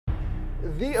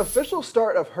The official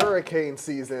start of hurricane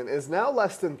season is now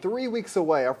less than 3 weeks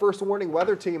away. Our first warning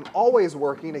weather team always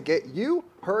working to get you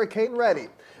hurricane ready.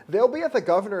 They'll be at the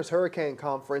Governor's Hurricane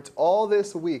Conference all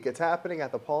this week. It's happening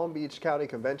at the Palm Beach County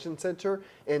Convention Center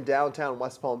in downtown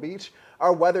West Palm Beach.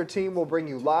 Our weather team will bring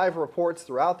you live reports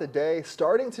throughout the day,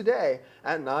 starting today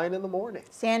at 9 in the morning.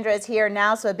 Sandra is here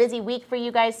now, so a busy week for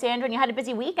you guys, Sandra, and you had a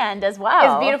busy weekend as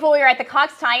well. It's beautiful. We were at the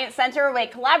Cox Science Center. They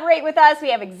collaborate with us. We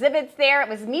have exhibits there. It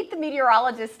was Meet the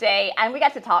Meteorologists Day, and we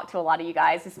got to talk to a lot of you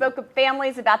guys. We spoke with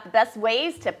families about the best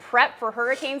ways to prep for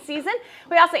hurricane season.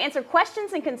 We also answered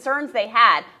questions and concerns they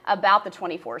had about the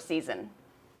 24 season.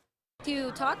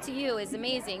 To talk to you is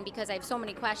amazing because I have so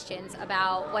many questions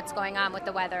about what's going on with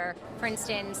the weather. For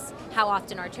instance, how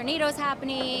often are tornadoes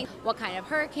happening? What kind of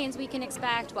hurricanes we can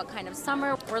expect? What kind of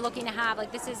summer we're looking to have?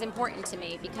 Like, this is important to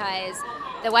me because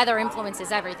the weather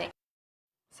influences everything.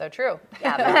 So true.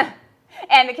 Yeah.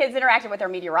 And the kids interacted with our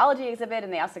meteorology exhibit,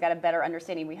 and they also got a better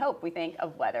understanding, we think,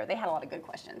 of weather. They had a lot of good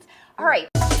questions. All right.